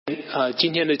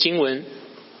今天的经文。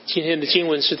今天的经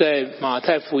文是在马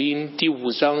太福音第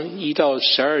5章1到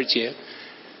12节。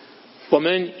我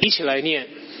们一起来念，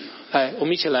我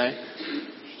们一起来。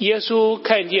耶稣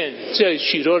看见这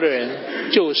许多的人，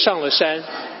就上了山，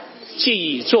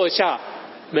既已坐下，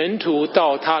门徒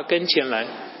到他跟前来，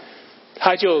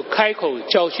他就开口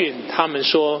教训他们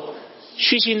说：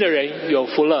虚心的人有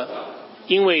福了，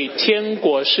因为天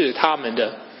国是他们的；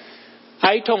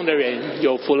哀痛的人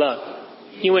有福了，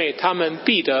因为他们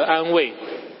必得安慰；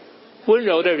温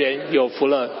柔的人有福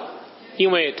了，因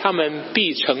为他们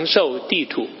必承受地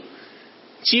土；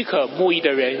饥渴慕义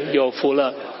的人有福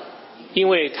了，因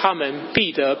为他们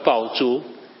必得饱足；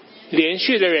连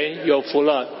续的人有福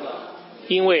了，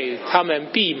因为他们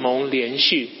必蒙连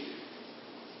续；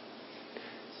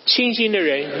清心的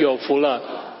人有福了，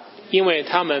因为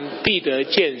他们必得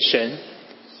见神；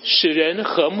使人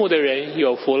和睦的人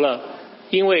有福了，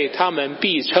因为他们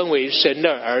必称为神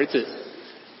的儿子；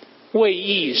为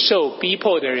义受逼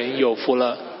迫的人有福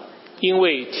了，因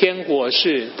为天国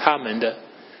是他们的。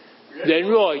人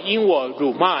若因我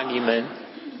辱骂你们，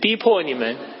逼迫你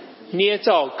们，捏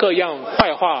造各样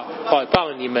坏话毁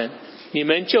谤你们，你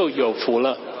们就有福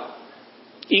了。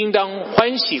应当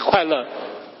欢喜快乐，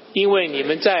因为你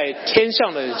们在天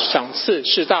上的赏赐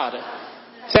是大的。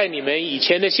在你们以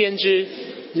前的先知，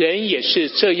人也是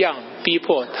这样逼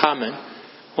迫他们。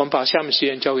我们把下面时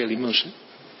间交给林牧师。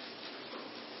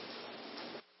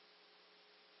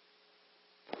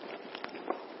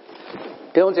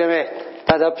弟兄姐妹，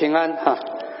大家平安哈！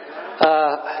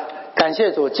感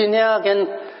谢主，今天要跟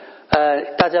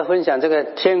大家分享这个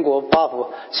天国八福。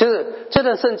其实这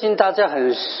段圣经大家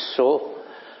很熟，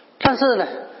但是呢，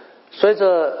随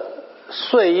着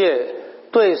岁月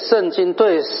对圣经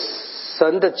对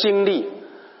神的经历，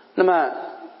那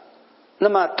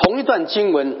么同一段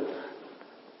经文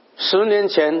10年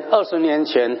前20年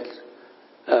前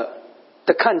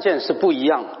的看见是不一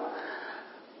样的。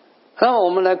那么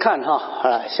我们来看哈，好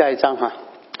了，下一章哈。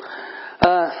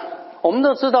我们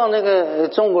都知道那个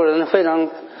中国人非常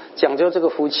讲究这个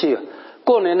福气，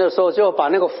过年的时候就把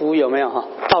那个福有没有哈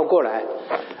倒过来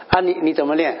啊？你怎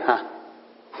么念啊？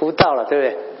福到了，对不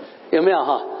对？有没有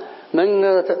哈？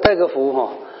能带个福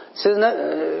哈？其实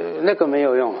那个没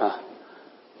有用啊，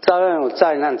照样有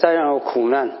灾难，照样有苦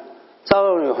难，照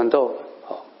样有很多。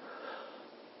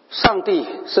上帝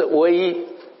是唯一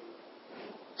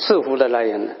赐福的来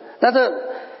源的。那这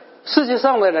世界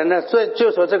上的人呢，就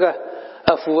说这个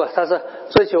福啊，他是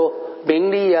追求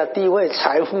名利啊、地位、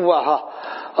财富啊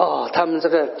哈他们这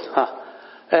个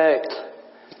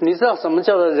你知道什么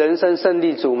叫做人生胜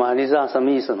利组吗？你知道什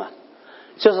么意思吗？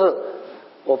就是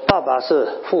我爸爸是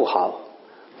富豪，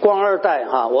官二代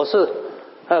哈，我是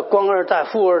官二代、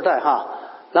富二代哈，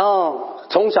然后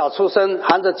从小出生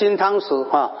含着金汤匙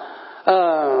哈，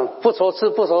不愁吃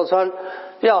不愁穿，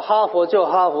要哈佛就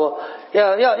哈佛，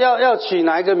要娶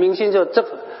哪一个明星就这个。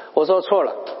我说错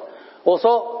了，我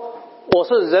说我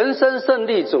是人生胜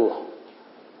利组。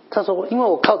他说因为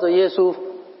我靠着耶稣，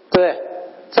对，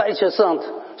在一切上，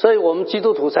所以我们基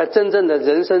督徒才真正的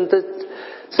人生的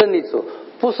胜利组，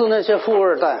不是那些富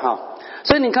二代哈。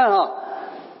所以你看哈，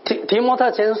提摩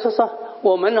太前书说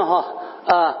我们呢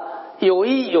有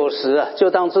衣有食啊，就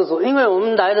当知足，因为我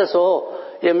们来的时候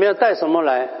也没有带什么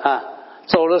来啊。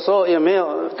走的时候也没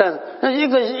有，但那一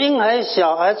个婴孩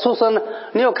小孩出生了，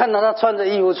你有看到他穿着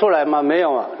衣服出来吗？没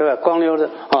有啊，对吧？光溜的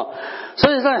啊。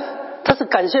所以呢，他是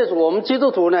感谢主，我们基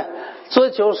督徒呢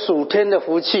追求属天的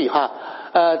福气哈。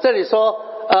这里说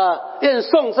愿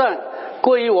颂赞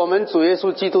归于我们主耶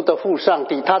稣基督的父上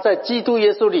帝，他在基督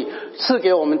耶稣里赐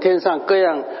给我们天上各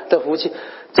样的福气。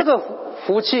这个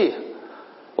福气，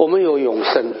我们有永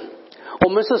生，我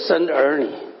们是神的儿女，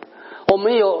我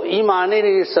们有以马内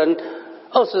利的神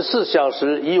24小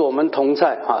时与我们同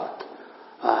在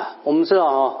我们知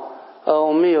道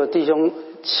我们有弟兄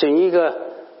请一个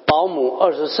保姆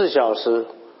24小时，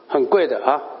很贵的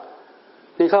啊。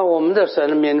你看我们的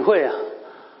神免费啊，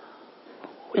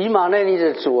以马内利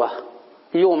的主啊，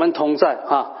与我们同在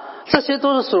这些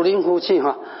都是属灵福气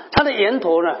它的源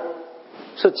头呢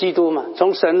是基督嘛，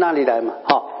从神那里来嘛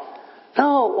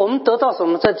然后我们得到什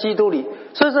么？在基督里。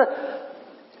所以说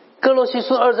哥罗西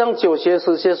书2章9节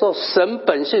10节说神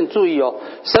本性，注意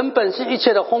神本性一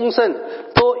切的丰盛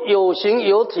都有形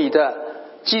有体的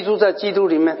居住在基督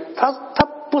里面，它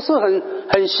不是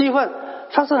很虚幻，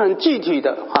它是很具体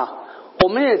的我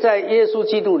们也在耶稣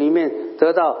基督里面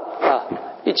得到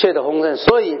一切的丰盛。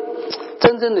所以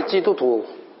真正的基督徒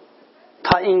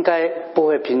他应该不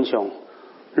会贫穷。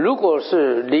如果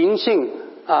是灵性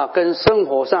跟生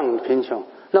活上贫穷，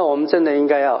那我们真的应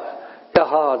该要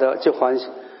好好的去反省。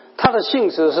他的性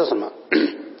质是什么？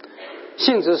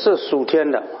性质是属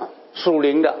天的属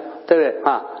灵的，对不对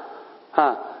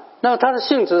那它的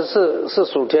性质是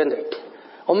属天的。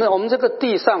我们这个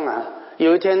地上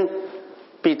有一天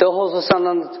彼得后书3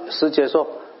章10节说，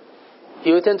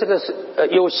有一天这个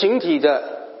有形体的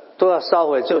都要烧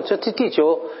毁，就地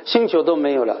球星球都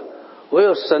没有了，唯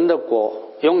有神的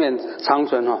国永远长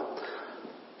存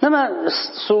那么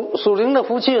属灵的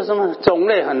福气有什么种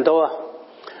类很多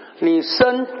你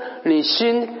身你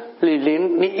心你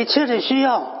灵你一切的需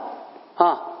要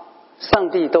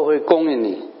上帝都会供应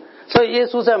你。所以耶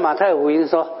稣在马太福音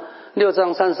说6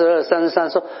章32、33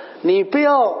说，你不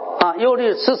要忧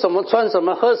虑吃什么穿什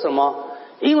么喝什么，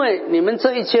因为你们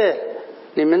这一切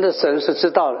你们的神是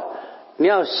知道的。你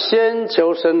要先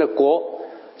求神的国，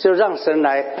就让神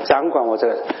来掌管我这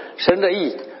个神的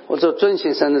意，我就遵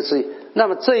行神的旨意，那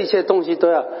么这一切东西都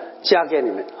要加给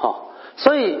你们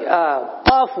所以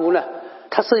八福呢，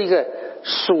它是一个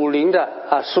属灵的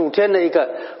属天的一个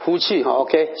福气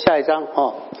OK， 下一章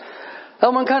那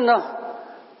我们看到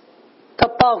他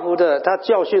八福的他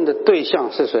教训的对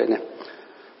象是谁呢？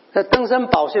那登山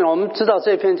宝训，我们知道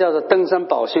这篇叫做登山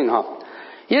宝训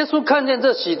耶稣看见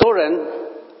这许多人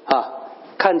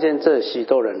看见这许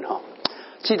多人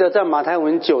记得在马太福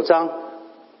音9章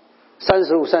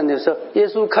35、36的时候，耶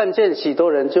稣看见许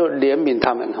多人就怜悯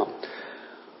他们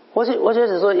我觉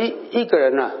得说一个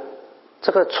人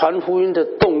这个传福音的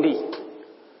动力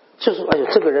就是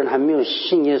这个人还没有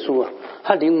信耶稣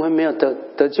他灵魂没有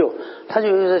得救，他就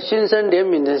有一个心生怜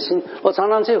悯的心。我常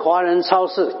常去华人超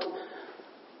市，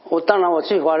当然我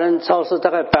去华人超市大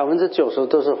概90%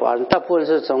都是华人，大部分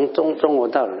是从中国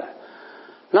大陆来。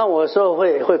那我有时候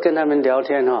会跟他们聊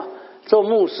天做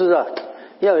牧师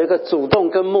要有一个主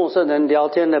动跟陌生人聊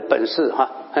天的本事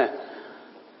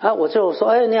我就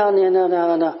说你好，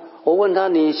我问他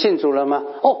你信主了吗？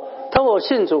他说我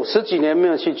信主10几年没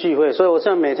有去聚会，所以我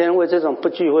现在每天为这种不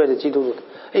聚会的基督徒，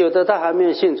有的他还没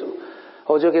有信主，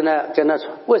我就跟他说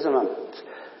为什么？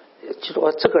就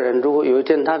说这个人如果有一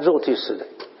天他肉体死了，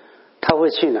他会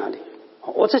去哪里？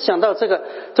我就想到这个，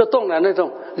就动了那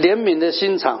种怜悯的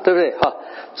心肠，对不对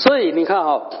所以你看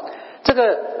这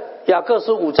个雅各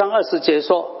书5章20节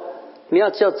说，你要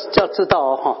叫知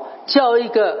道叫一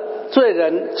个罪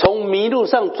人从迷路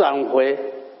上转回，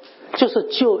就是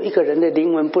救一个人的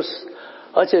灵魂不死，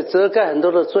而且遮盖很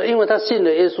多的罪。因为他信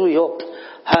了耶稣以后，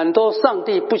很多上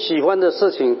帝不喜欢的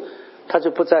事情他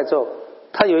就不再做，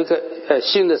他有一个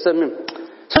新的生命。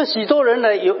所以许多人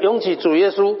来涌起主耶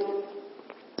稣。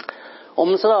我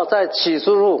们知道在启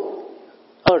示录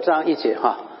2章1节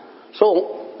说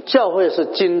教会是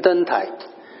金灯台，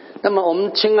那么我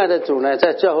们亲爱的主呢，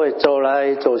在教会走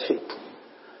来走去，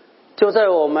就在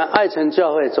我们爱城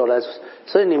教会走来走去，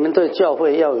所以你们对教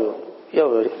会要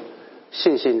有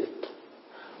信心。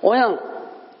我想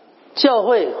教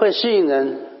会会吸引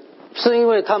人，是因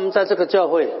为他们在这个教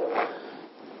会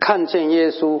看见耶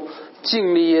稣，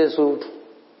经历耶稣，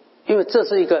因为这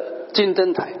是一个金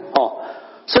灯台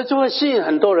所以就会吸引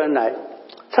很多人来。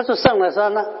他就上了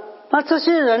山那这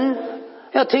些人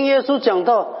要听耶稣讲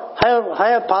道，还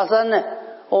要爬山呢。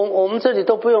我们这里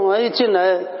都不用一进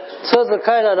来车子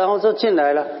开了然后就进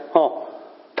来了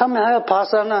他们还要爬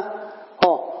山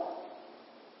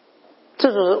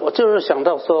这就是想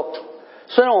到说，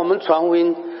虽然我们传福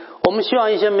音，我们希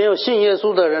望一些没有信耶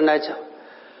稣的人来讲，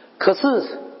可是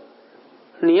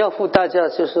你要付代价，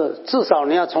就是至少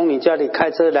你要从你家里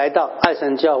开车来到爱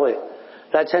神教会，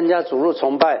来参加主日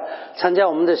崇拜，参加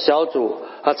我们的小组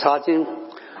查经，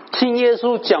听耶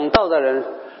稣讲道的人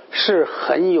是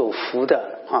很有福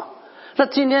的那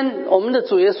今天我们的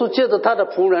主耶稣借着他的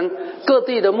仆人各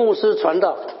地的牧师传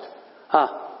道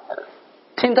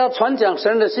听他传讲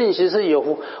神的信息是有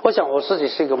福。我想我自己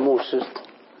是一个牧师，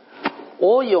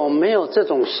我有没有这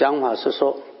种想法，是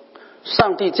说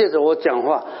上帝借着我讲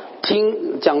话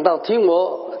听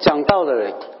我讲道的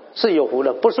人是有福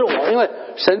的，不是我，因为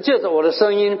神借着我的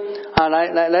声音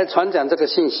来传讲这个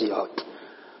信息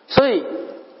所以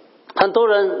很多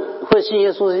人会信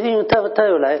耶稣，因为他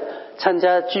有来参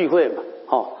加聚会嘛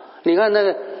你看那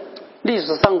个历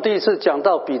史上第一次讲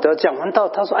到彼得讲完道，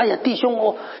他说弟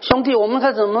兄兄弟我们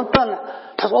该怎么办呢？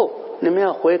他说你们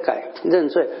要悔改认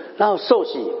罪，然后受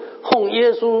洗，奉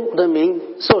耶稣的名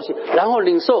受洗，然后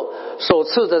领受所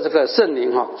赐的这个圣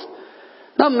灵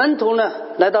那门徒呢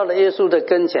来到了耶稣的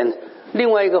跟前，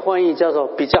另外一个翻译叫做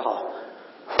比较好，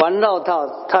环绕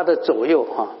到他的左右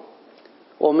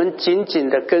我们紧紧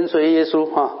的跟随耶稣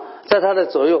在他的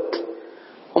左右。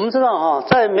我们知道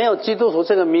在没有基督徒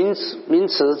这个名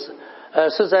词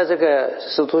是在这个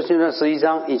使徒行传11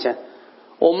章以前，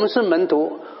我们是门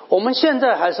徒，我们现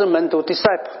在还是门徒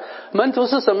disciple。 门徒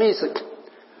是什么意思？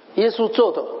耶稣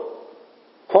做的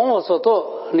凡我所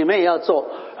做，你们也要做，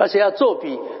而且要做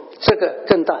比这个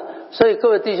更大。所以各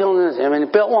位弟兄姐妹，你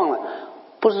不要忘了，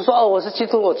不是说我是基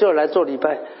督我就来做礼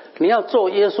拜，你要做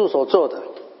耶稣所做的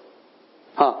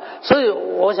所以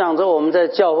我想着我们在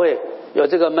教会有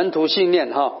这个门徒训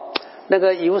练那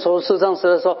个以弗所4章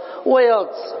12说，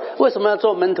为什么要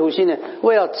做门徒训练？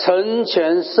为要成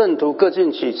全圣徒，各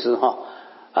尽其职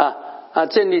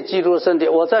建立基督的身体。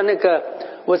我在那个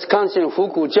威斯康星湖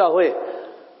谷教会，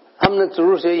他们的主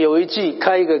日学有一季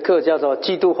开一个课叫做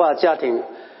基督化家庭。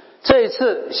这一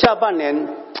次下半年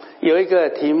有一个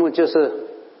题目，就是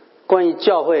关于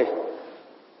教会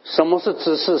什么是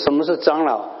执事，什么是长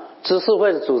老，执事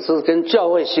会的组织跟教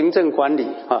会行政管理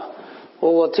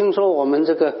我听说我们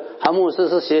这个韩牧师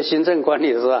是学行政管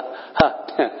理的是吧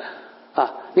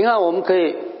你看我们可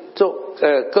以做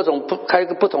各种开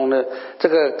个不同的这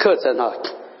个课程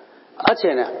而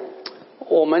且呢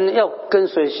我们要跟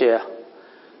谁学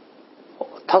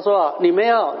他说你们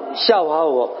要效法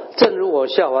我，正如我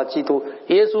效法基督。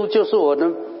耶稣就是我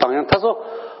的榜样。他说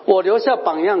我留下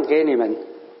榜样给你们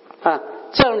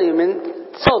这样你们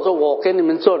照着我给你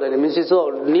们做的，你们去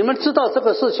做，你们知道这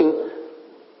个事情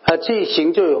去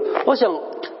行就有。我想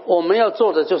我们要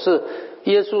做的就是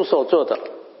耶稣所做的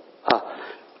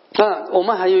那我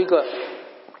们还有一个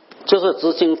就是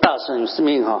执行大使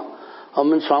命我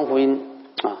们传福音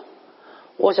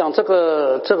我想这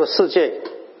个世界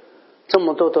这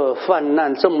么多的泛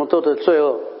滥，这么多的罪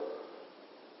恶，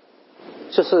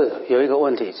就是有一个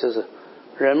问题，就是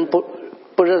人不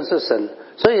认识神，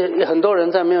所以很多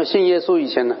人在没有信耶稣以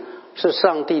前呢，是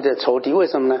上帝的仇敌。为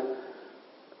什么呢？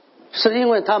是因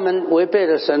为他们违背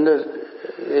了神的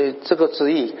这个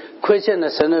旨意，亏欠了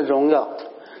神的荣耀。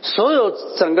所有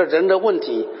整个人的问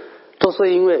题都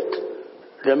是因为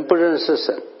人不认识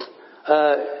神。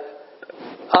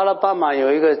阿拉巴马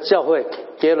有一个教会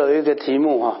给了一个题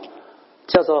目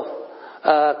叫做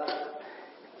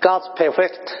God's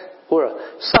perfect will，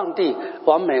 上帝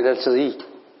完美的旨意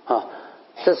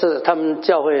这是他们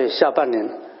教会下半年。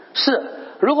是，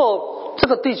如果这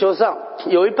个地球上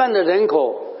有一半的人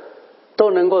口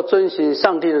都能够遵循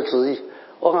上帝的旨意，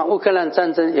我看乌克兰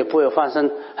战争也不会发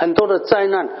生，很多的灾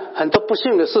难，很多不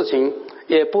幸的事情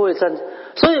也不会生。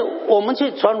所以我们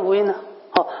去传福音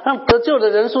让得救的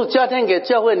人数加添给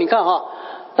教会。你看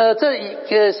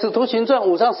这使徒行传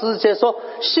5章14节说，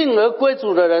信而归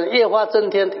主的人越发增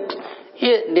添，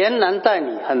越连男带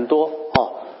女很多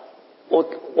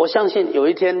我相信有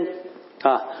一天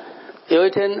有一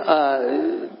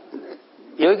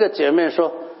个姐妹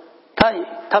说，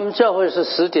他们教会是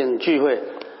10点聚会，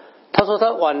她说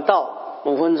她晚到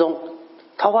5分钟，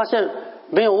她发现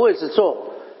没有位置坐，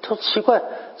她说奇怪，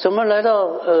怎么来到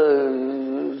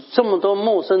这么多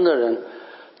陌生的人？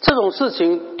这种事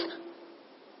情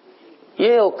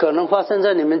也有可能发生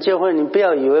在你们教会，你不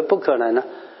要以为不可能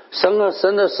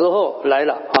神的时候来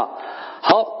了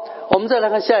好，我们再来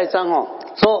看下一章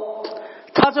说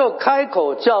他就开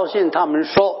口教训他们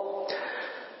说，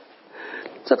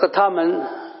这个他们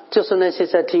就是那些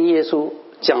在听耶稣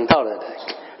讲道的人，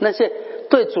那些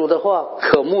对主的话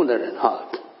渴慕的人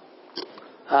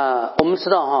我们知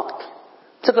道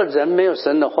这个人没有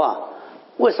神的话，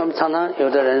为什么常常有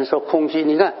的人说空虚？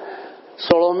你看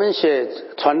所罗门写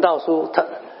传道书，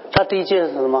他第一件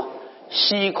是什么？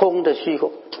虚空的虚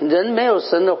空。人没有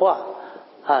神的话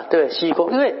对，虚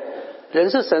空，因为人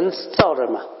是神造的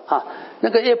嘛那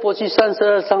个约伯记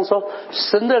32章说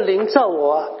神的灵造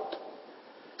我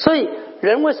所以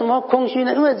人为什么空虚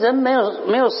呢？因为人没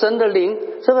有神的灵，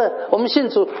是不是？我们信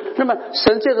主，那么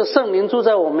神借着圣灵住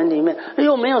在我们里面，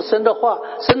又没有神的话，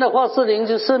神的话是灵，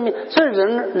是生命，所以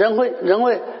人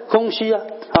会空虚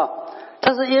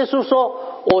但是耶稣说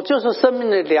我就是生命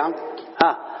的粮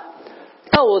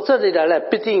到我这里来了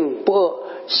必定不饿，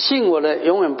信我的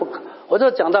永远不渴。我就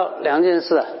讲到2件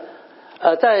事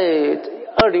在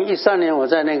2013年我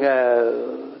在那个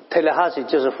特拉哈西，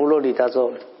就是佛罗里达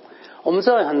州，我们知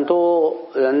道很多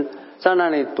人在那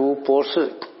里读博士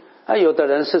有的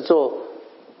人是做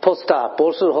postdoc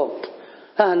博士后，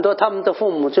很多他们的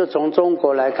父母就从中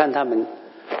国来看他们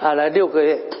来6个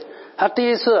月。他第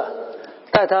一次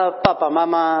带他爸爸妈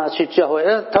妈去教会，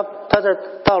他在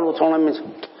大陆从来没去。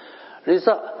你知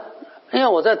道，因为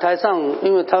我在台上，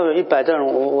因为他有100多人，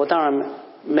我当然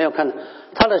没有看到。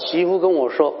他的媳妇跟我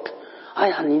说，哎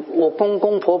呀，我公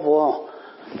公婆婆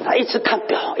他一直看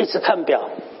表，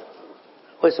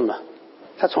为什么？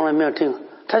他从来没有听，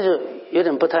他就有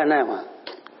点不太耐烦。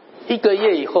1个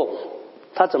月以后，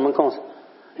他怎么跟我说？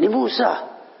李牧师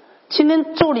今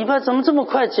天做礼拜怎么这么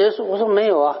快结束？我说没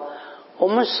有我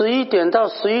们11点到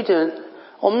11点，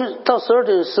我们到12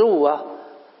点15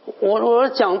我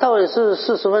讲道也是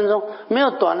40分钟，没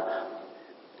有短。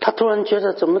他突然觉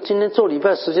得怎么今天做礼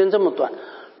拜时间这么短？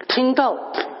听到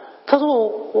他说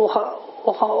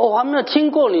我还没有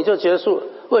听过你就结束了，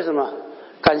为什么？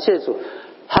感谢主，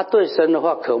他对神的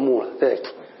话渴慕了，对，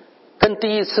跟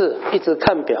第一次一直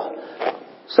看表，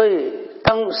所以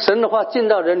当神的话进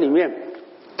到人里面，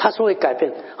他是会改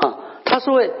变啊，他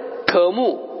是会渴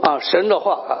慕啊神的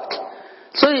话啊，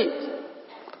所以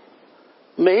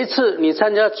每一次你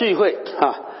参加聚会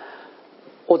啊，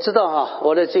我知道啊，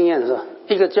我的经验是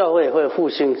一个教会会复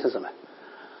兴是什么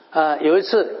有一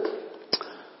次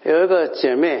有一个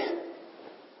姐妹，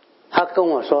她跟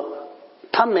我说，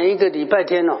她每一个礼拜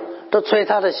天都催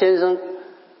她的先生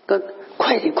跟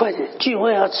快点聚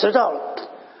会啊，迟到了。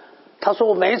她说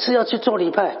我每一次要去做礼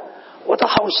拜，我都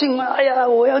好兴奋，哎呀，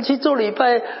我要去做礼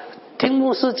拜，听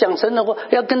牧师讲神的话，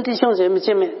要跟弟兄姐妹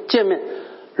见面。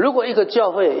如果一个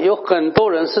教会有很多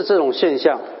人是这种现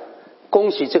象，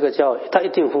恭喜这个教会，他一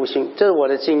定复兴，这是我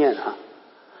的经验啊。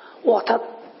哇，他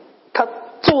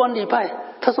做完礼拜，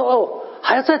他说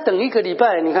还要再等一个礼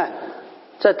拜，你看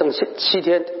再等7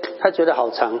天，他觉得好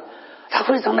长，他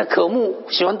非常的渴慕，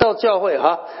喜欢到教会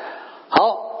哈。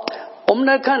好，我们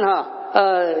来看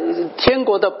天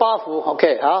国的8福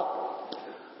OK 好，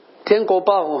天国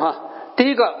8福哈。第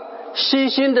一个，虚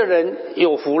心的人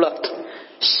有福了。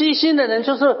虚心的人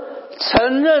就是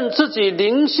承认自己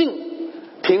灵性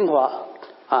贫乏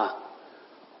啊。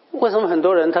为什么很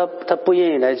多人他不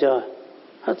愿意来教会？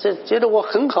他觉得我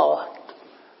很好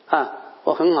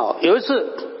我很好。有一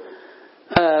次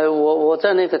我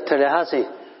在那个特雷哈西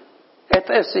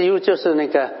FSU 就是那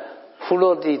个佛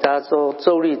罗里达州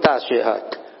州立大学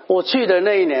我去的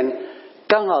那一年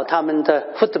刚好他们的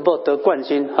football 得冠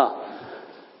军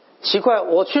奇怪，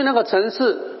我去那个城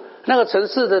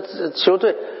市的球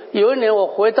队，有一年我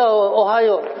回到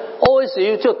Ohio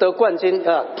OSU 就得冠军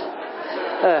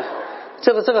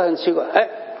这个很奇怪。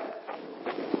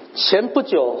前不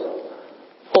久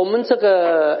我们这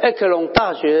个 Akron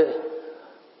大学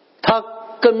他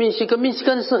跟密西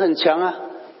根是很强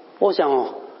我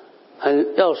想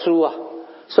很要输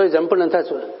所以人不能太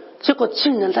准，结果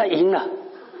竟然他赢了，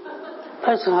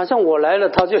好像我来了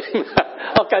他就赢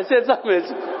了感谢赞美主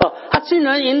他竟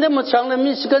然赢那么强的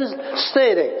密西根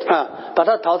State 把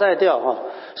他淘汰掉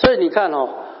所以你看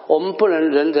我们不能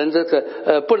人这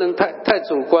个不能太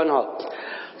主观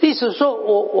意思说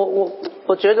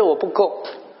我觉得我不够，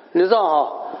你知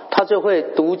道他就会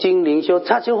读经灵修，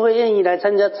他就会愿意来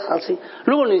参加查经。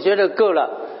如果你觉得够了，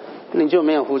你就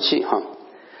没有福气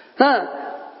那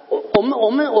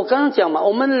我刚刚讲嘛，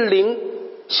我们的灵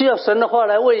需要神的话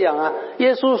来喂养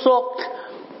耶稣说，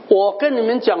我跟你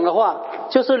们讲的话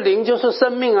就是灵，就是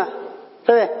生命对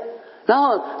不对？然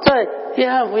后在约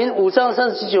翰福音5章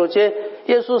39节，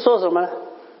耶稣说什么呢？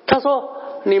他说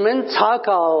你们查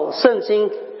考圣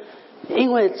经，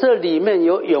因为这里面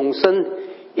有永生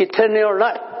eternal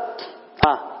life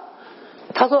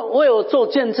他说我有做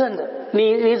见证的，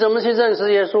你怎么去认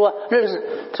识耶稣认识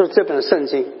就这本圣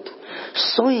经。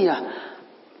所以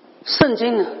圣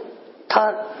经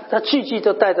它句句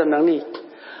都带着能力，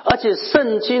而且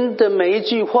圣经的每一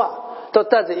句话都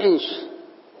带着应许。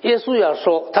耶稣也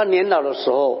说他年老的时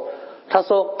候，他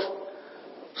说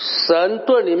神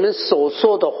对你们所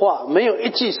说的话没有一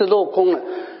句是落空的。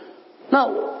那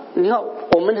你看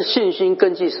我们的信心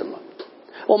根据什么？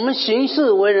我们行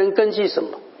事为人根据什么？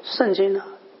圣经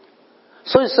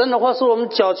所以神的话是我们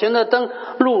脚前的灯，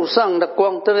路上的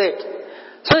光，对不对？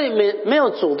所以没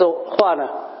有主的话呢，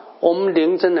我们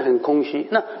灵真的很空虚。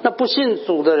那不信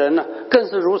主的人更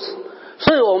是如此。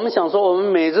所以我们想说，我们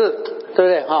每日对不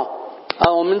对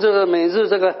我们这个每日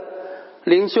这个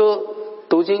灵修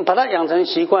读经，把它养成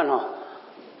习惯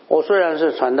我虽然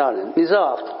是传道人，你知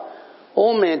道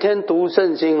我每天读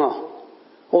圣经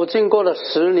我经过了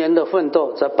10年的奋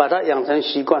斗才把它养成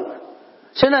习惯。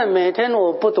现在每天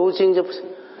我不读经就不行，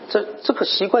这个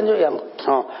习惯就养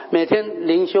每天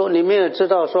灵修，你们也知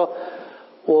道说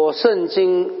我圣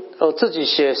经我自己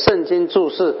写圣经注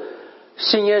释，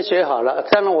新约写好了，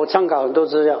当然我参考很多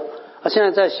资料现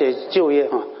在在写旧约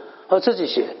我自己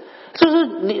写，就是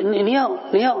你要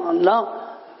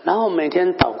然后每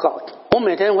天祷告。我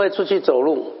每天会出去走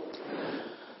路，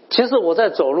其实我在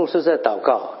走路是在祷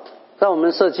告，在我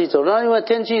们社区走路，因为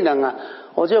天气冷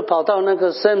我就跑到那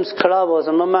个 Sam's Club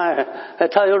什么卖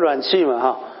它有暖气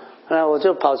嘛我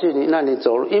就跑去那里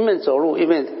走路，一面走路一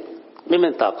面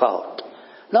祷告。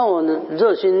那我呢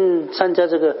热心参加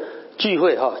这个聚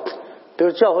会比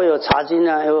如教会有查经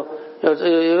有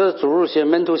个主日学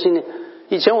门徒训练。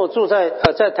以前我住在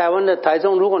台湾的台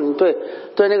中，如果你对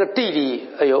那个地理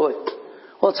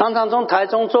我常常从台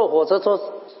中坐火车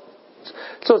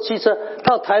坐汽车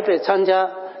到台北参加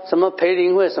什么培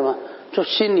灵会什么，就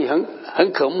心里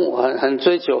很渴慕，很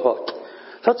追求哦。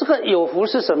他这个有福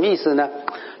是什么意思呢？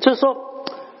就是说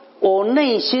我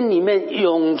内心里面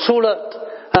涌出了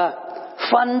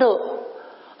欢乐。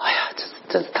哎呀，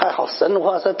这太好，神的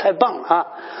话实在太棒了啊！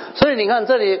所以你看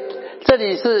这里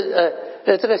是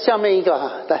这个下面一个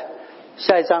来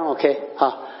下一章 OK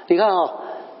好，你看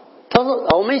他说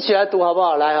我们一起来读好不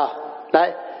好？来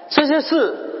来，这些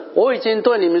事我已经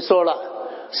对你们说了，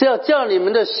是要叫你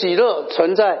们的喜乐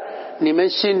存在你们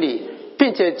心里，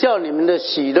并且叫你们的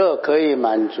喜乐可以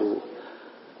满足。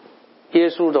耶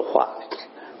稣的话，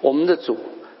我们的主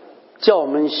叫我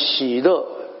们喜乐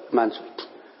满足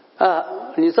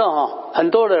你知道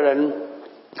很多的人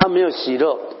他没有喜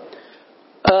乐。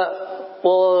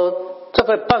我这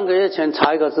个半个月前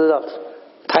查一个资料，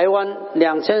台湾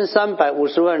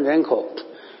2350万人口，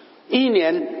一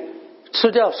年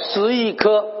吃掉10亿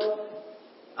颗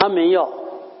安眠药，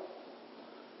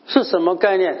是什么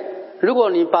概念？如果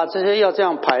你把这些药这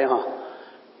样排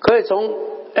可以从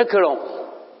Akron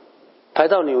排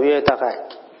到纽约，大概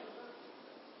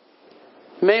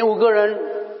每5个人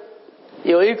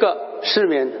有1个失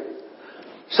眠。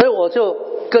所以我就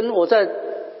跟我在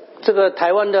这个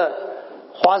台湾的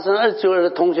华神29的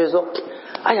同学说，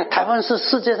哎呀，台湾是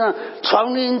世界上传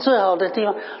福音最好的地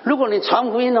方，如果你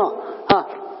传福音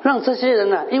让这些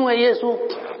人因为耶稣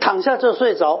躺下就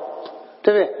睡着，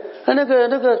对不对？那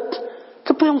个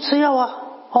这不用吃药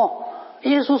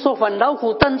耶稣说凡劳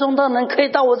苦担重担人可以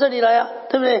到我这里来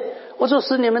对不对？我就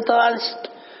使你们得安息。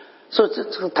所以这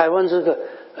个台湾这个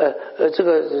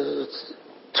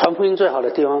传福音最好的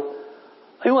地方，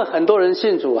因为很多人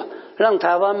信主让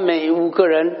台湾每5个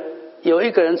人有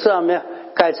1个人，知道没有？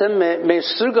改成每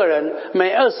10个人、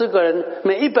每20个人、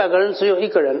每100个人只有1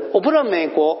个人。我不知道美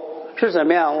国是怎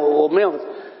么样，我没有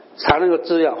查那个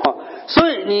资料所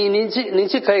以你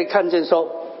就可以看见说，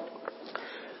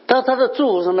他的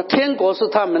祝福什么？天国是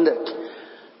他们的，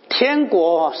天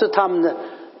国是他们的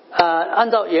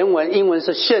按照原文英文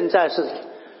是现在是。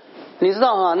你知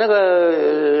道那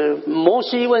个摩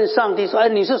西问上帝说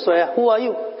你是谁Who are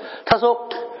you？ 他说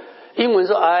英文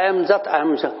说 I am that I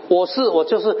am， 我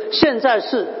就是现在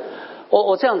是。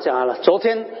我这样讲了，昨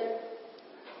天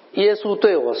耶稣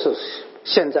对我是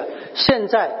现在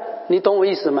你懂我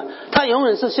意思吗？他永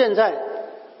远是现在，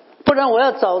不然我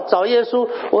要找耶稣，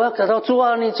我要给他主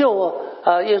你救我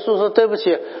耶稣说对不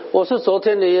起，我是昨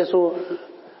天的耶稣，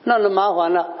那就麻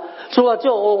烦了，主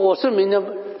救我是明天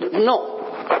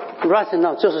No，right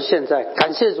now 就是现在，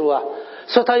感谢主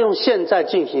所以他用现在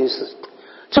进行时，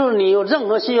就是你有任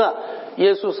何希望，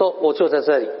耶稣说我就在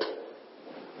这里，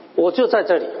我就在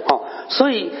这里所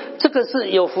以这个是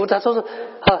有福。他说是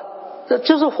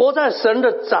就是活在神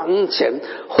的掌前，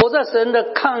活在神的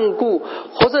看顾，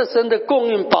活在神的供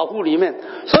应保护里面。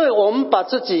所以我们把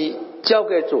自己交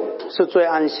给主是最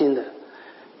安心的。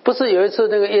不是有一次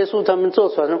那个耶稣他们坐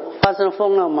船发生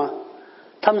风浪吗？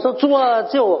他们说主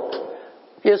救我，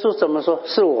耶稣怎么说？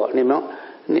是我，你们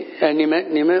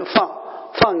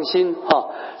放心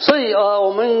所以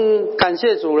我们感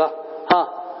谢主了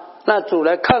那主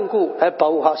来看顾来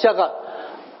保护。好，下个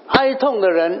哀痛的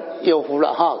人有福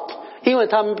了因为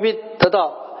他们必得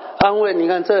到安慰。你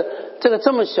看这个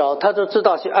这么小他就知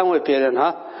道去安慰别人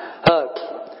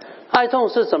哀痛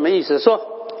是什么意思？说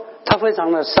他非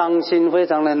常的伤心，非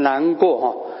常的难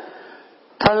过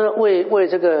他是为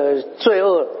这个罪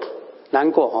恶难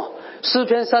过诗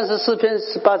篇34篇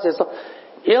18节说，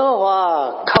耶和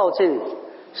华靠近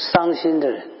伤心的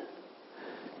人，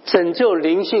拯救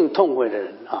灵性痛悔的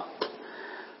人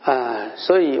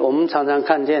所以我们常常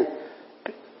看见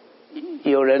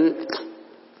有人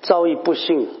遭遇不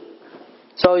幸，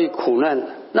遭遇苦难，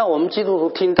那我们基督徒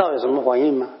听到有什么反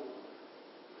应吗？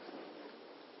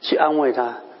去安慰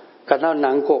他，感到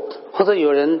难过。或者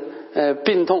有人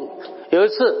病痛，有一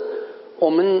次我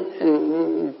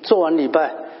们做完礼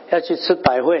拜要去吃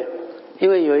百会，因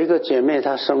为有一个姐妹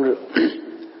她生日，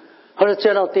后来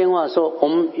接到电话说我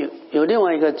们有另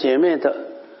外一个姐妹的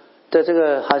这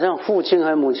个好像父亲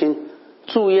还母亲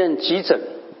住院急诊。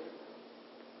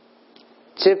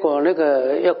结果那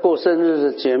个要过生日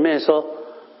的姐妹说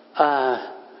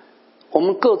我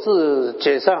们各自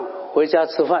解散回家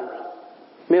吃饭，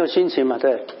没有心情嘛，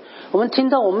对。我们听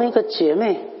到我们一个姐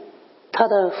妹她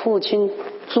的父亲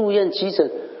住院急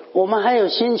诊，我们还有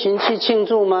心情去庆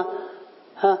祝吗？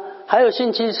还有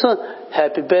心情说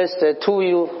Happy birthday to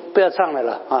you， 不要唱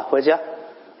了回家。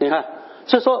你看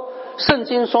就说圣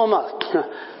经说嘛，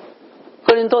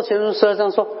哥林多前书12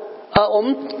章说我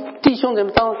们弟兄姐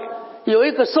妹当有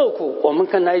一个受苦，我们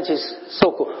跟他一起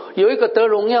受苦；有一个得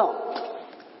荣耀，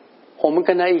我们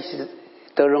跟他一起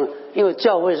得荣耀，因为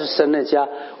教会是神的家，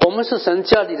我们是神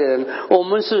家里的人，我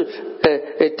们是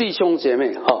弟兄姐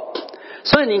妹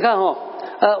所以你看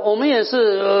我们也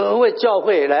是为教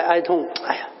会来哀痛。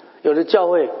哎呀，有的教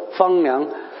会荒凉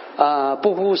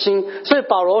不复兴，所以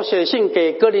保罗写信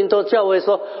给哥林多教会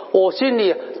说，我心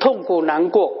里痛苦难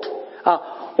过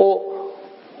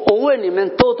我为你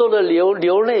们多多的流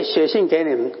泪，写信给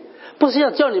你们，不是要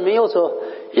叫你们忧愁，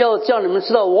要叫你们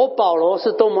知道我保罗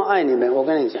是多么爱你们。我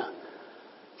跟你讲，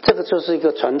这个就是一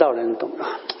个传道人懂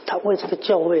他为这个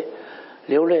教会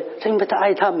流泪，因为他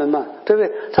爱他们嘛，对不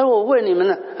对？他说我为你们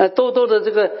呢多多的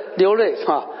这个流泪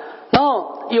然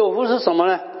后有福是什么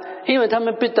呢？因为他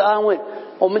们必得安慰，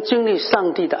我们经历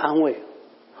上帝的安慰，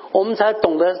我们才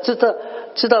懂得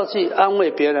知道去安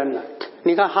慰别人了。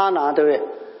你看哈拿，对不对？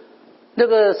那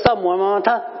个撒母耳妈妈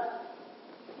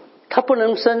她不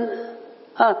能生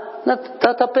那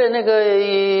她被那个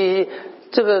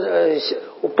这个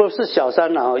不是小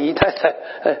三姨太太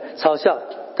嘲笑，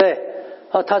对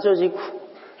她就去哭，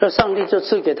那上帝就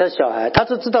赐给她小孩，她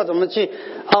就知道怎么去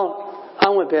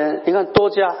安慰别人。你看多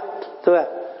加，对不对？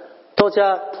多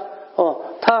加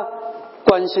他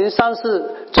管刑3世，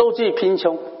周济贫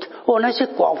穷。那些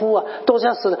寡妇多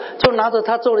加死了，就拿着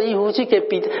他做的衣服去给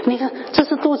彼得。你看，这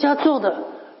是多加做的，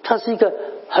他是一个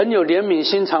很有怜悯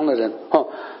心肠的人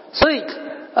所以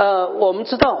我们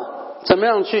知道怎么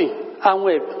样去安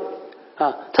慰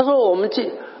他说我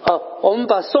们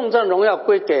把颂赞荣耀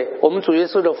归给我们主耶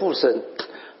稣的父神，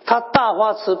他大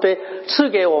发慈悲，赐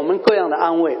给我们各样的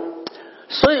安慰。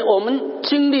所以我们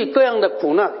经历各样的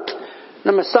苦难，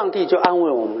那么上帝就安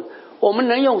慰我们，我们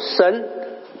能用神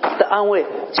的安慰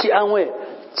去安慰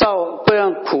遭各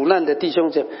样苦难的弟兄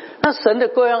姐妹。那神的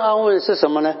各样安慰是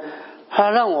什么呢？他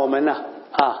让我们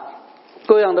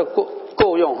各样的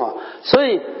够用所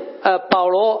以保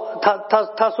罗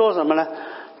他说什么呢？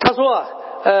他说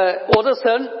我的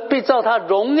神必照他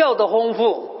荣耀的丰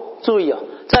富，注意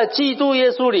在基督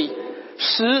耶稣里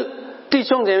使弟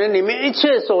兄姐妹里面一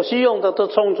切所需用的都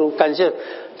充足。感谢，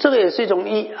这个也是一种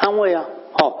安慰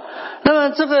那么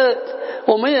这个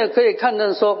我们也可以看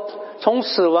到说，从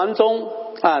死亡中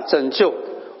拯救。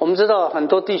我们知道很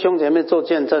多弟兄姐妹做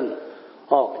见证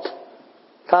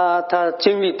他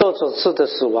经历多少次的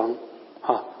死亡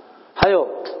还有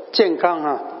健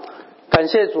康感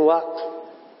谢主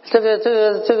这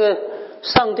个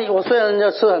上帝，我虽然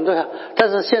要吃很多但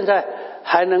是现在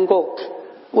还能够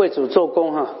为主做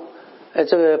工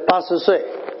这个80岁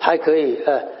还可以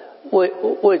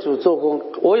为主做工。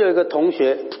我有一个同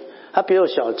学，他比我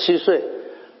小7岁，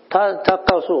他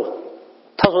告诉我，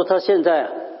他说他现在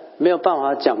没有办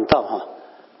法讲道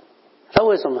他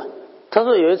为什么？他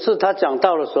说有一次他讲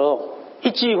道的时候，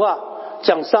一句话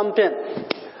讲3遍，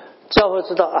教会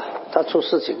知道他出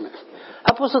事情了。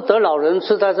他不是得老人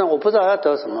痴呆症，我不知道他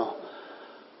得什么。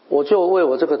我就为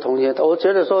我这个同学，我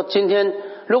觉得说今天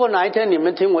如果哪一天你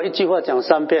们听我一句话讲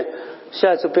3遍，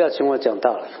下一次不要请我讲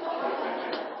道了，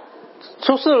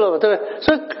出事了，对不对？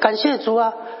所以感谢主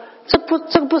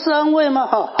这个不是安慰吗？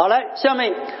好，来下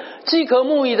面饥渴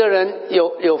慕义的人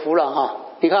有福了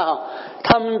你看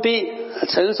他们必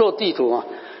承受地土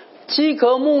饥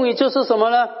渴慕义就是什么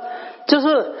呢？就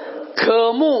是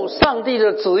渴慕上帝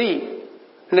的旨意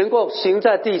能够行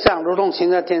在地上如同行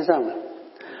在天上的。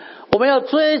我们要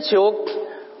追求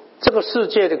这个世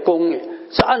界的公义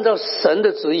是按照神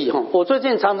的旨意我最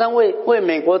近常常为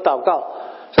美国祷告，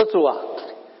说主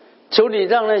求你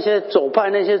让那些左派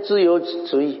那些自由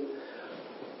主义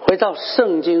回到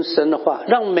圣经神的话，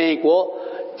让美国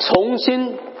重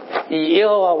新以耶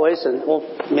和华为神。我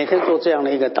每天做这样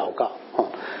的一个祷告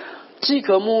饥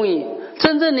渴慕义，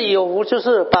真正的有福就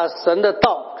是把神的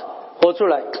道活出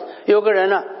来。有个人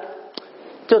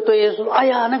就对耶稣说，哎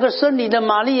呀，那个生你的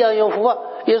玛利亚有福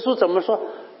耶稣怎么说？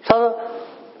他说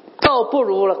倒不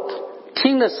如了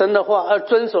听了神的话而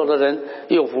遵守的人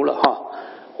有福了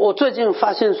我最近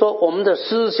发现说，我们的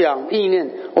思想意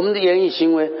念，我们的言语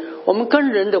行为，我们跟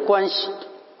人的关系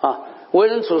为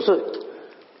人处事，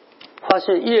发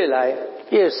现越来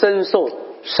越深受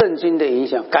圣经的影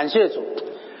响。感谢主，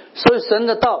所以神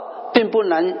的道并不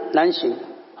难行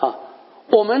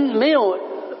我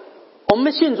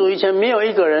们信主以前没有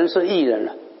一个人是义人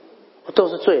了，都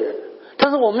是罪人。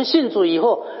但是我们信主以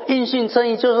后，因信称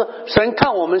义，就是神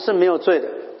看我们是没有罪的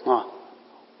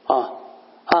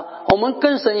我们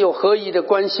跟神有合一的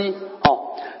关系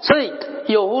所以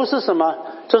有福是什么？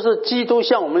就是基督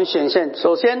向我们显现。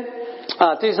首先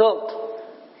第说，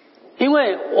因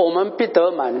为我们必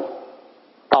得满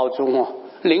饱足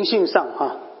灵性上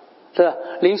对吧？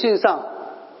灵性上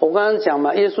我刚刚讲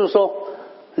嘛，耶稣说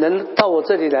人到我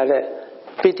这里来了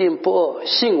必定不饿，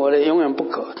信我的永远不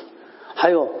渴。还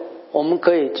有我们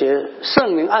可以结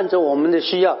圣灵按照我们的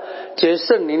需要结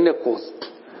圣灵的果子，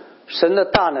神的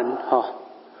大能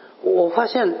我发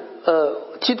现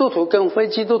基督徒跟非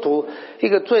基督徒一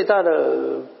个最大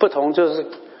的不同就是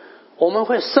我们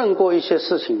会胜过一些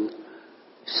事情，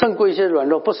胜过一些软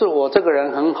弱，不是我这个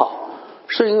人很好，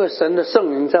是因为神的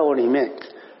圣灵在我里面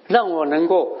让我能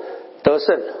够得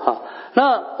胜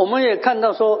那我们也看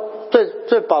到说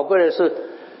最宝贵的是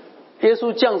耶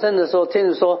稣降生的时候，天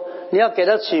使说你要给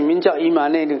他起名叫以马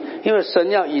内利，因为神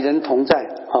要与人同在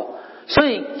所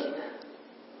以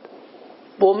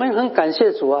我们很感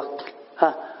谢主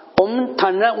我们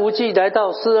坦然无惧来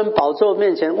到施恩宝座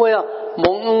面前，为要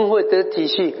蒙恩惠得体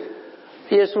恤，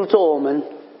耶稣做我们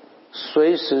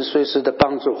随时的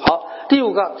帮助。好，第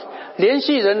5个，怜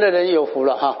恤人的人有福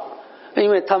了因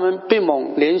为他们必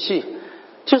蒙怜恤，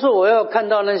就是我要看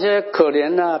到那些可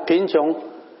怜贫穷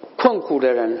困苦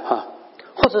的人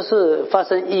或者是发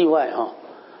生意外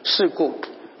事故。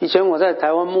以前我在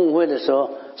台湾牧会的时候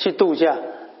去度假，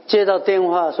接到电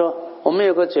话说我们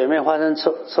有个姐妹发生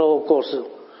车祸过世，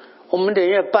我们连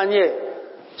夜半夜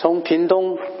从屏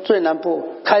东最南部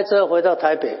开车回到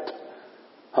台北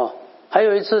还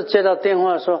有一次接到电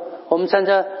话说我们参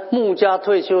加牧家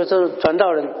退休，这是传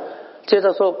道人接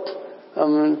到说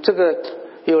这个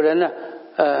有人呢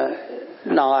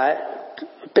脑癌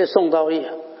被送到医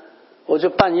院，我就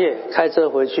半夜开车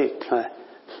回去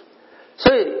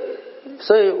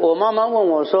所以我妈妈问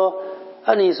我说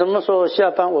你什么时候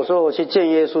下班？我说我去见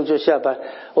耶稣就下班。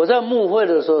我在牧会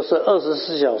的时候是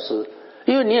24小时，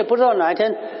因为你也不知道哪一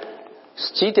天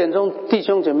几点钟弟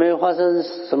兄姐妹发生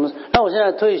什么。那我现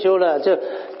在退休了，就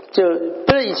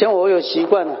不是以前我有习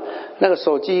惯了，那个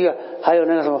手机还有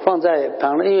那个什么放在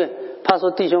旁边，因为怕说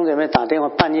弟兄姐妹打电话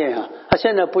半夜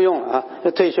现在不用了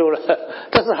就退休了，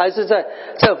但是还是在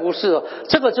服侍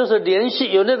这个就是连续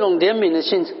有那种怜悯的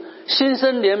心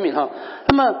生怜悯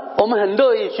那么我们很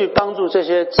乐意去帮助这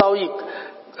些遭遇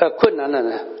困难的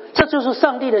人，这就是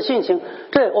上帝的性情。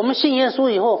对，我们信耶稣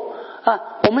以后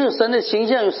我们有神的形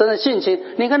象，有神的性情。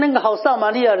你看那个好撒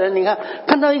玛利亚人，你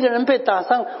看到一个人被打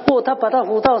伤他把他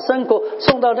扶到牲口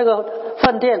送到那个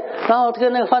饭店，然后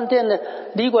跟那个饭店的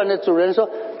旅馆的主人说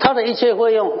他的一切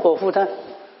费用我负担。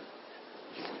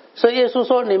所以耶稣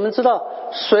说你们知道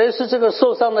谁是这个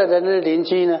受伤的人的邻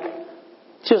居呢？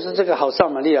就是这个好撒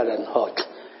玛利亚人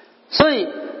所以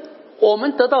我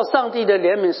们得到上帝的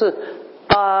怜悯是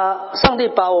上帝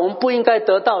把我们不应该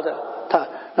得到的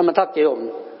那么他给我们。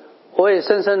我也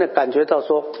深深的感觉到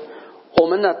说我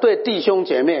们呢对弟兄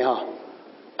姐妹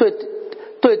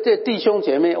对弟兄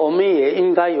姐妹我们也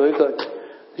应该有一个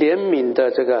怜悯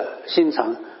的这个心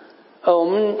肠我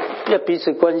们要彼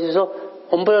此关心。说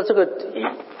我们不知道这个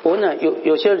我呢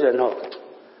有些人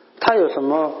他有什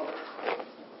么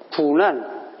苦难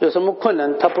有什么困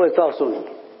难他不会告诉你，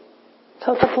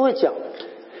他不会讲。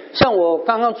像我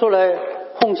刚刚出来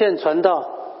奉献传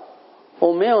道，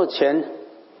我没有钱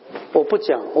我不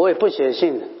讲，我也不写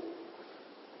信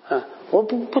我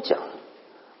不讲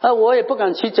我也不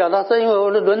敢骑脚踏车，因为我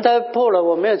的轮胎破了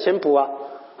我没有钱补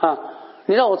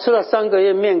你让我吃了3个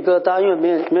月面疙瘩，因为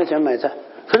没有钱买菜，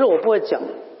可是我不会讲。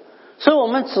所以我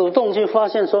们主动去发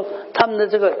现说他们的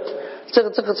这个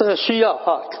需要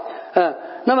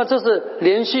那么这是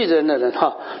怜恤人的人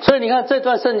所以你看这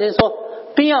段圣经说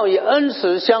并要以恩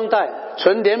慈相待，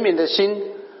存怜悯的心，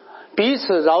彼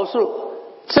此饶恕，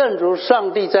正如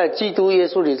上帝在基督耶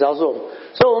稣里饶恕我们。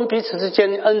所以我们彼此之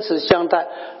间恩慈相待，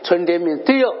存怜悯。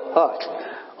第二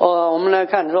我们来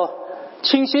看说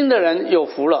清心的人有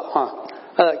福了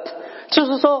就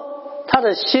是说他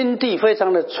的心地非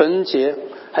常的纯洁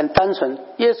很单纯。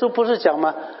耶稣不是讲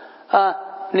吗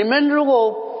你们如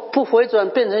果不回转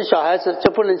变成小孩子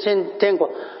就不能进天国。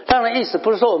当然意思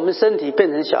不是说我们身体变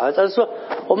成小孩子，而是说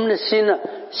我们的心呢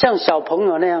像小朋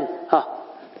友那样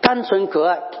单纯可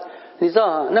爱。你知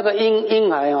道那个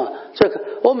婴孩这个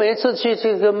我每一次去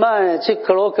这个去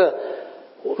克洛克，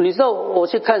你知道我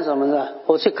去看什么呢？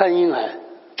我去看婴孩，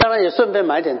当然也顺便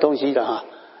买点东西的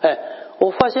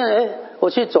我发现我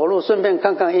去走路顺便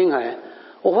看看婴孩，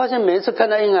我发现每一次看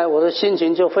到婴孩我的心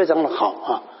情就非常的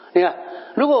好你看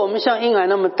如果我们像婴孩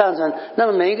那么单纯，那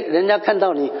么每一个人家看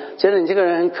到你觉得你这个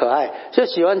人很可爱，就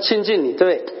喜欢亲近你，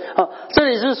对不对这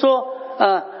里是说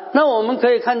那我们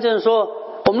可以看见说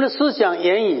我们的思想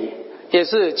言语也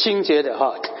是清洁的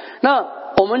那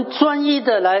我们专一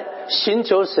的来寻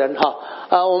求神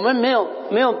我们没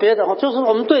有别的就是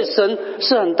我们对神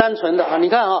是很单纯的你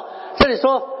看这里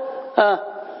说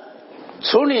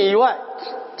除你以外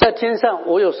在天上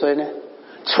我有谁呢？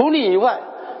除你以外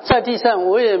在地上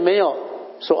我也没有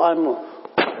所爱慕，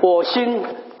我心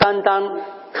单单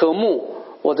渴慕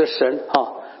我的神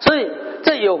所以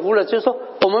这有福了，就是说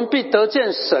我们必得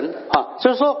见神啊，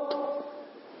就是说，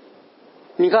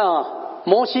你看啊，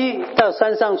摩西到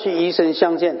山上去与神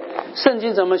相见，圣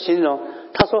经怎么形容？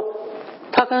他说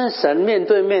他跟神面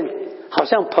对面，好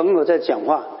像朋友在讲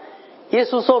话。耶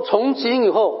稣说，从今以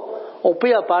后我不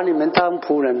要把你们当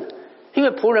仆人，因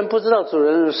为仆人不知道主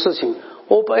人的事情，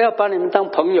我不要把你们当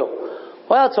朋友，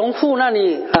我要从父那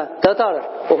里得到的，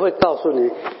我会告诉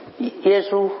你。耶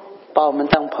稣把我们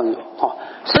当朋友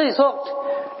所以说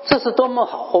这是多么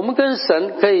好，我们跟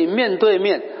神可以面对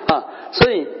面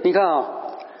所以你看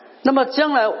那么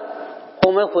将来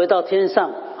我们回到天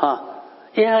上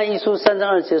约翰一书3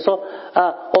章2节说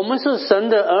我们是神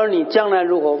的儿女，将来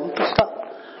如何我们不知道，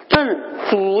但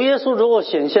主耶稣如果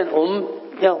显现，我们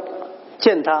要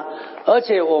见他，而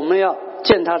且我们要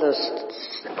见他的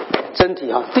真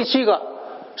体第7个，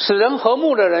使人和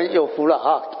睦的人有福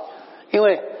了因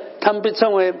为他们被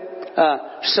称为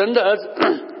神的儿子，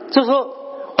就是说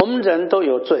我们人都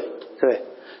有罪，对不对？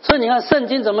所以你看圣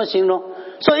经怎么形容，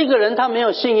说一个人他没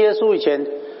有信耶稣以前，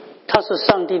他是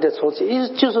上帝的仇敌，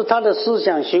就是他的思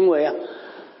想行为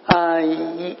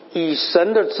以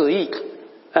神的旨意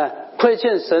亏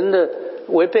欠神的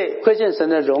违背，亏欠神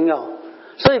的荣耀。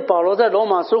所以保罗在罗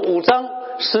马书5章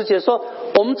10节说，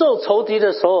我们做仇敌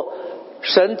的时候，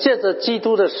神借着基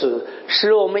督的死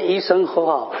使我们与神和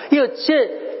好，因为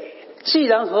既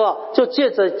然和好，就借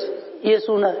着耶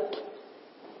稣呢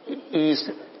以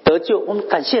得救，我们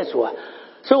感谢主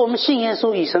所以我们信耶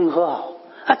稣与神和好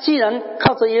既然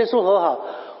靠着耶稣和好，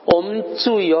我们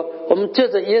注意我们借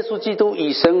着耶稣基督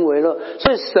以神为乐，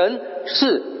所以神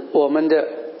是我们的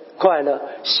快乐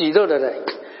喜乐的人。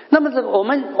那么这个我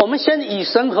们先与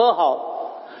神和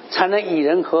好，才能与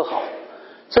人和好，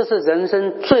这是人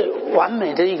生最完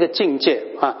美的一个境界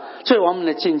最完美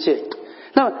的境界。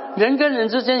那么人跟人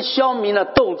之间消弭了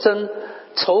斗争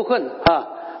仇恨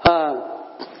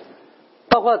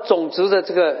包括种族的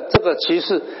这个歧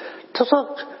视。他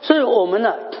说，所以我们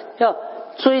要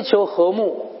追求和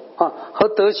睦和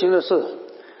德行的事。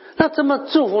那怎么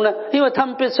祝福呢？因为他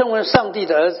们被称为上帝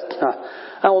的儿子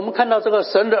我们看到这个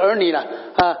神的儿女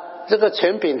这个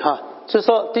权柄就是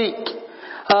说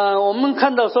我们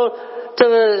看到说这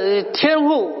个天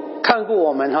父看顾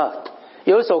我们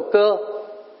有一首歌，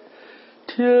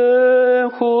天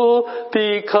父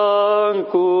必看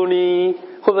顾你，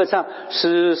会不会唱？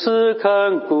时时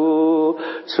看顾，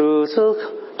处处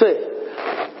对，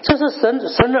这是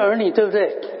神的儿女，对不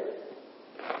对？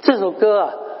这首歌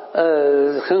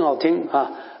很好听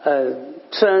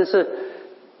虽然是，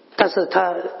但是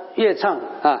他越唱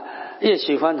越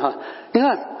喜欢你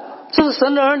看，这是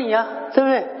神的儿女对不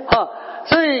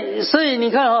对所以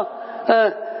你看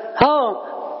然后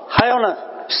还有呢，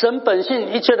神本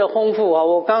性一切的丰富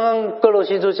我刚刚哥罗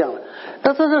西书讲了。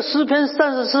那这是诗篇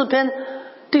34篇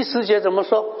第10节怎么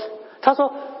说？他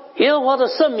说，耶和华的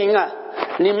圣名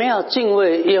你们要敬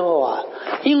畏耶和华，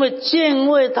因为敬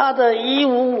畏他的一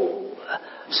无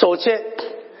所缺。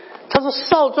他说，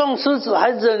少壮狮子还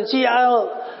忍饥挨饿，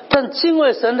但敬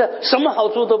畏神的什么好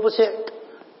处都不缺。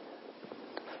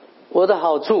我的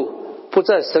好处不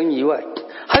在神以外。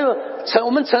还有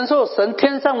我们承受神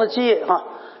天上的基业他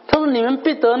说，你们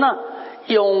必得那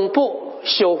永不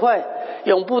朽坏，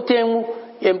永不玷污，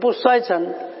永不衰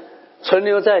残，存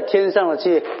留在天上的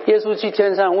基业。耶稣去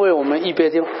天上为我们预备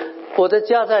地方，我的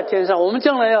家在天上，我们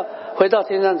将来要回到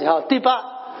天上去。第8，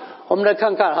我们来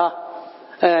看看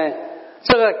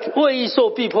这个为义受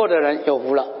逼迫的人有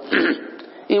福了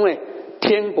因为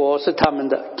天国是他们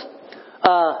的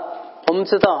我们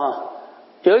知道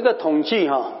有一个统计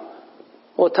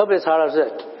我特别查的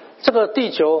是，这个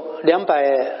地球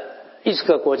210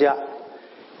个国家，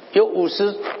有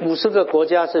50个国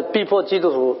家是逼迫基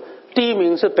督徒，第1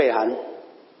名是北韩，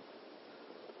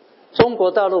中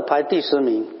国大陆排第10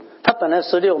名，他本来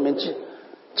16名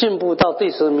进步到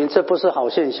第10名，这不是好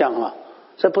现象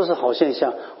这不是好现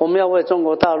象，我们要为中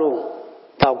国大陆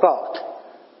祷告。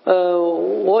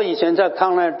我以前在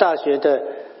康奈尔大学的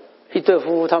一对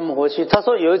夫妇，他们回去，他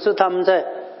说有一次他们在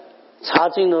查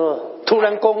经的时候，突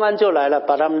然公安就来了，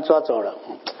把他们抓走了。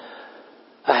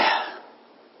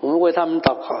我们为他们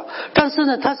祷告。但是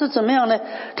呢，他是怎么样呢？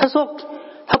他说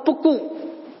他不顾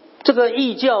这个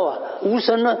异教无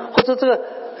神论或者这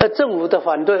个政府的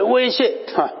反对威胁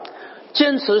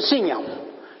坚持信仰，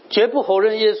绝不否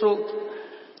认耶稣，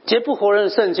绝不否认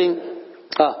圣经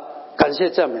感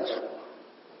谢赞美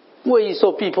主，为义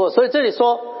受逼迫。所以这里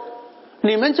说，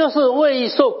你们就是为义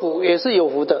受苦也是有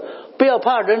福的，不要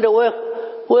怕人的威吓，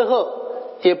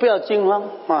也不要惊慌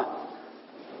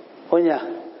我跟你讲，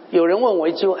有人问我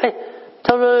一句话，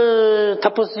他说他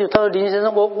不是，他说林先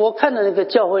生，我看了那个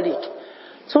教会里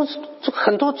说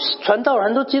很多传道人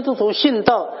很多基督徒信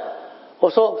道，我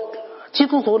说基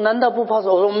督徒难道不怕死？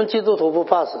我说我们基督徒不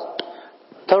怕死。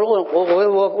他说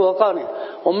我告诉你，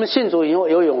我们信主以后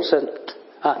有永生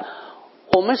啊，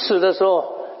我们死的时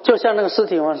候就像那个尸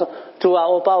体王说，主啊，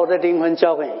我把我的灵魂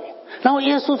交给你，然后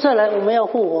耶稣再来我们要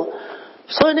复活。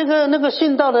所以那个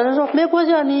信道的人说没关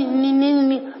系啊，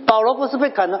你保罗不是被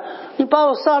砍了，你把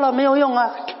我杀了没有用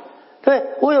啊，对，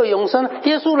我有永生，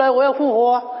耶稣来我要复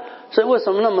活啊。所以为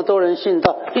什么那么多人信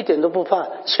道一点都不怕，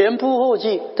前仆后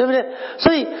继，对不对？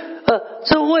所以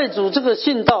这为主这个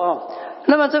信道啊，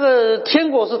那么这个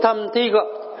天国是他们第一个，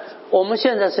我们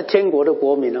现在是天国的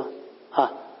国民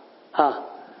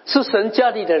是神家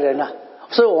里的人啊，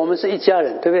所以我们是一家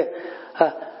人，对不对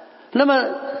啊？那么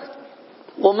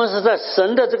我们是在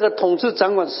神的这个统治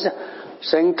掌管之下，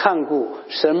神看顾，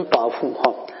神保护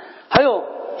哈。还有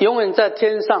永远在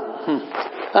天上，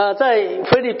在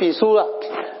腓立比书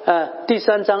第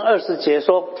3章20节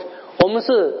说，我们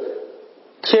是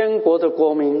天国的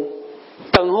国民，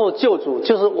等候救主，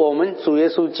就是我们主耶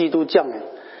稣基督降临。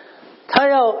他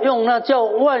要用那叫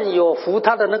万有服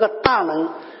他的那个大能，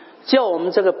叫我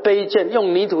们这个卑贱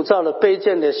用泥土造的卑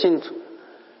贱的信主，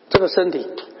这个身体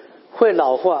会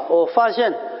老化。我发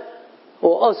现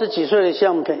我20几岁的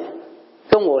相片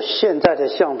跟我现在的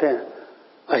相片，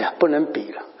哎呀，不能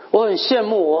比了。我很羡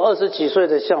慕我20几岁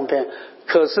的相片，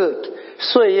可是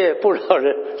岁月不饶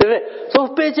人，对不对？说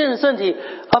卑贱的身体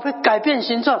被改变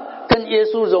形状，跟耶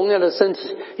稣荣耀的身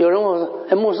体。有人问我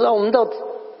说，牧师我们到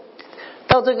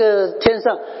这个天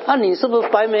上你是不是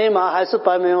白眉毛还是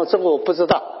白眉毛？这个我不知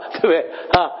道，对不对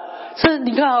啊？所以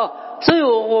你看所以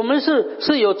我们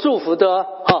是有祝福的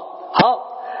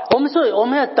好，我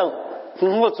们要等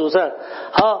我主在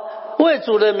好。为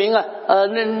主的名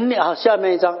好，下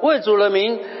面一章，为主的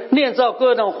名念造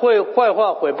各种坏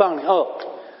话毁谤你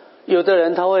有的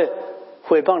人他会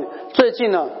毁谤你。最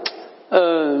近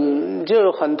就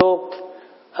有很多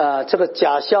这个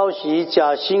假消息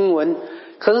假新闻，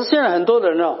可是现在很多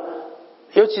人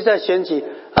尤其在选举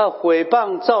毁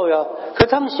谤造谣，可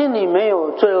他们心里没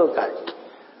有罪恶感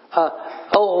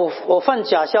我犯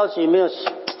假消息没有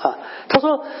他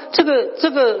说这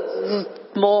个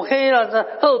抹黑了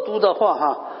恶毒的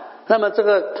话那么这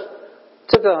个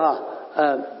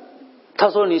他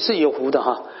说你是有福的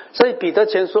所以彼得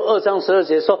前书2章12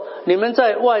节说，你们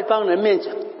在外邦人面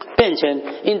前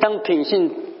应当品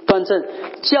性端正，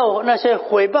叫那些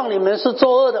毁谤你们是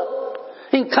作恶的，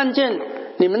并看见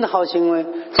你们的好行为，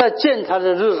在践踏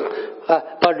的日子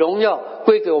把荣耀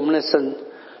归给我们的神。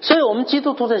所以我们基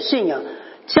督徒的信仰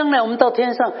将来我们到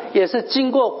天上也是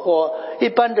经过火一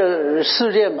般的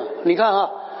试炼嘛。你看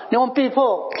你们逼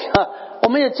迫我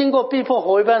们也经过逼迫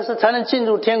火一般是才能进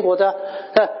入天国的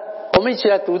我们一起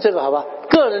来读这个好吧。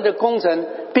个人的工程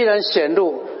必然显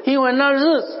露，因为那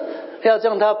日子要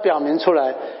将它表明出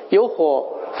来，有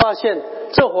火发现，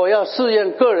这火要试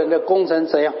验个人的工程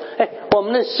怎样。我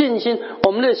们的信心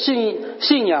我们的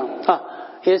信仰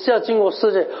也是要经过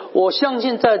试炼。我相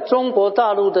信在中国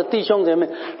大陆的弟兄姐妹，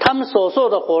他们所受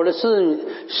的火的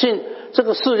这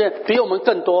个试炼比我们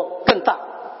更多更大，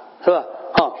是吧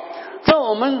那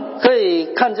我们可以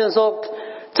看见说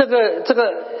这个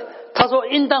他说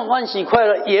应当欢喜快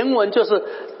乐，原文就是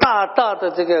大大的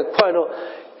这个快乐。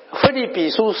腓立比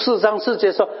书4章4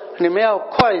节说，你们要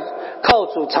靠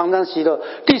主常常喜乐。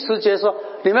第10节说，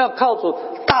你们要靠主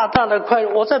大大的快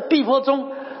乐。我在逼迫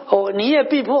中你越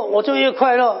逼迫我就越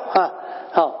快乐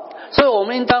好，所以我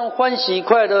们应当欢喜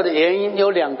快乐的原因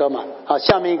有2个嘛。好，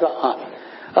下面一个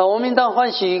我们应当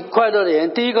欢喜快乐的原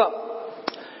因，第一个，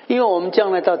因为我们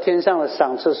将来到天上的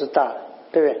赏赐是大的，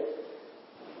对不对？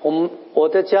我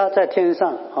的家在天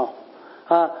上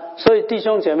所以弟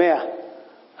兄姐妹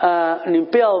你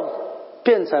不要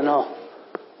变成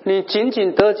你仅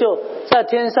仅得救在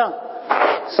天上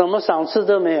什么赏赐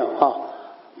都没有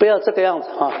不要这个样子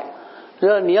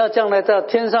你要将来到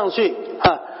天上去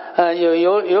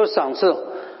有赏赐。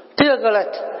第二个呢，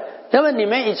因为你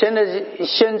们以前的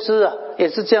先知也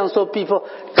是这样说逼迫，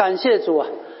感谢主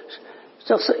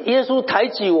就是耶稣抬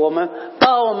举我们，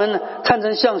把我们看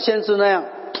成像先知那样。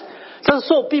但是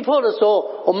受逼迫的时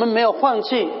候，我们没有放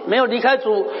弃，没有离开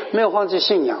主，没有放弃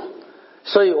信仰，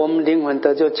所以我们灵魂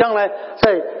得救，将来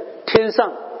在天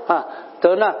上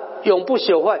得那永不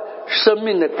朽坏生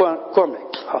命的冠冕。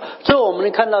所以我们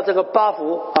看到这个八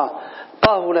福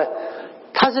八福呢，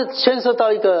它是牵涉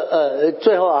到一个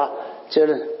最后结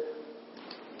论，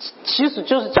其实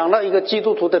就是讲到一个基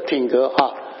督徒的品格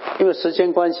因为时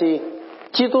间关系，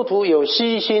基督徒有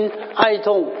悉心、爱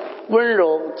痛、温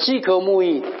柔、饥渴慕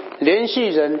义、怜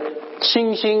恤人、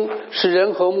清心、使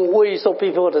人和睦、为受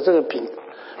逼迫的这个品。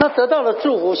那得到的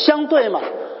祝福相对嘛，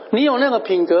你有那个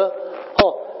品格，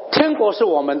天国是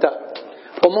我们的，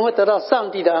我们会得到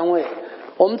上帝的安慰。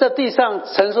我们在地上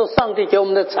承受上帝给我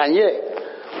们的产业，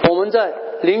我们在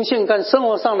灵性跟生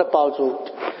活上的饱足，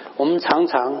我们常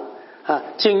常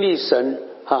经历神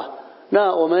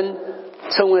那我们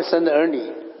成为神的儿女，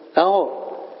然后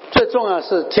最重要的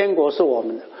是天国是我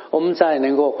们的，我们才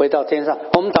能够回到天上。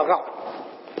我们祷告。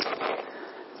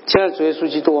亲爱的主耶稣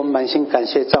基督，我们满心感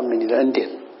谢赞美你的恩典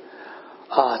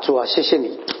主啊，谢谢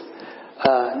你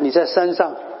你在山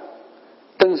上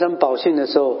登山宝训的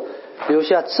时候留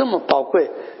下这么宝贵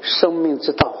生命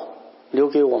之道，留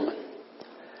给我们，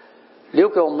留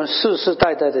给我们世世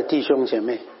代代的弟兄姐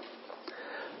妹，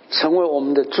成为我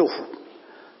们的祝福。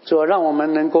主啊，让我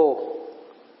们能够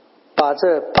把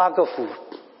这8个福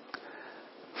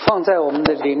放在我们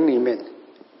的灵里面，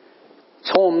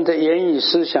从我们的言语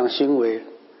思想行为，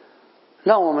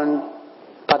让我们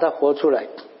把它活出来，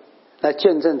来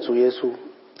见证主耶稣，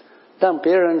让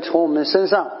别人从我们身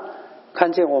上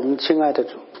看见我们亲爱的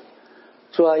主。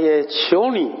主啊，也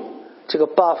求你这个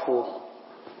8福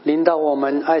临到我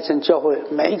们爱城教会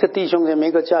每一个弟兄每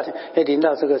一个家庭，也临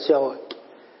到这个教会。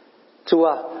主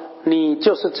啊，你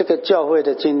就是这个教会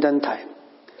的金灯台，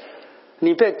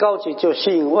你被高举就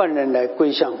吸引万人来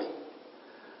归向你。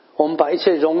我们把一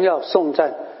切荣耀颂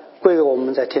赞归给我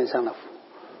们在天上的父，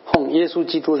奉耶稣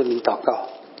基督的名祷告，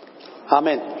阿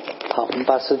们。好，我们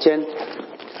把时间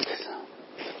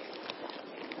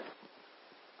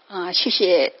谢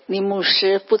谢林牧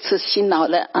师不辞辛劳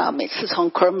的每次从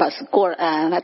Columbus 过来